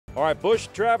All right, Bush,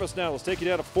 Travis now. Let's take you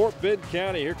down to Fort Bend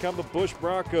County. Here come the Bush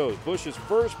Broncos. Bush's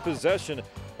first possession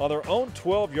on their own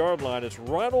 12-yard line. It's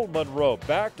Ronald Monroe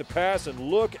back to pass, and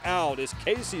look out. It's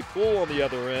Casey Poole on the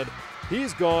other end.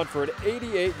 He's gone for an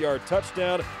 88-yard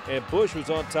touchdown, and Bush was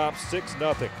on top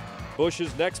 6-0.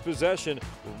 Bush's next possession,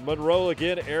 Monroe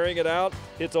again airing it out.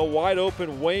 Hits a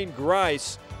wide-open Wayne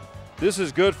Grice. This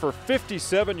is good for a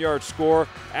 57-yard score.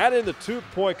 Add in the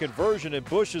 2-point conversion, and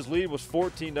Bush's lead was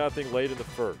 14-0 late in the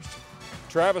first.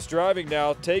 Travis driving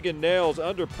now. Tegan Nails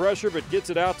under pressure, but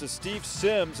gets it out to Steve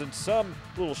Sims, and some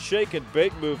little shake and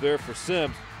bake move there for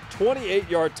Sims.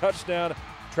 28-yard touchdown.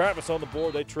 Travis on the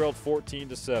board. They trailed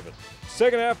 14-7.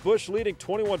 Second half, Bush leading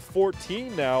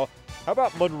 21-14 now. How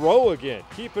about Monroe again?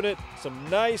 Keeping it. Some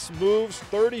nice moves.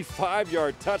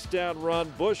 35-yard touchdown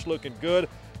run. Bush looking good.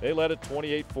 They led it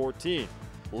 28-14.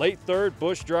 Late third,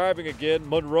 Bush driving again.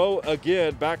 Monroe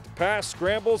again, back to pass,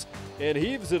 scrambles, and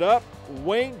heaves it up.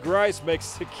 Wayne Grice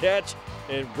makes the catch,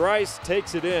 and Grice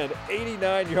takes it in.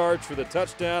 89 yards for the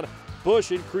touchdown.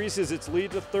 Bush increases its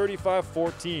lead to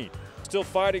 35-14. Still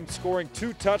fighting, scoring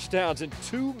 2 touchdowns in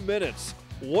 2 minutes.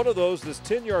 One of those, this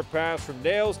 10-yard pass from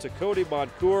Nails to Cody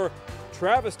Moncour.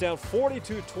 Travis down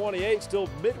 42-28, still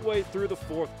midway through the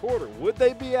fourth quarter. Would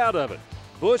they be out of it?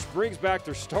 Bush brings back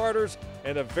their starters,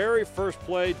 and the very first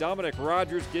play, Dominic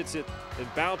Rogers gets it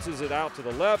and bounces it out to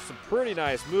the left. Some pretty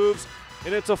nice moves,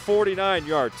 and it's a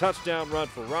 49-yard touchdown run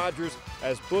for Rogers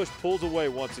as Bush pulls away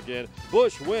once again.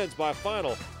 Bush wins by a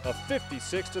final of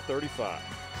 56-35.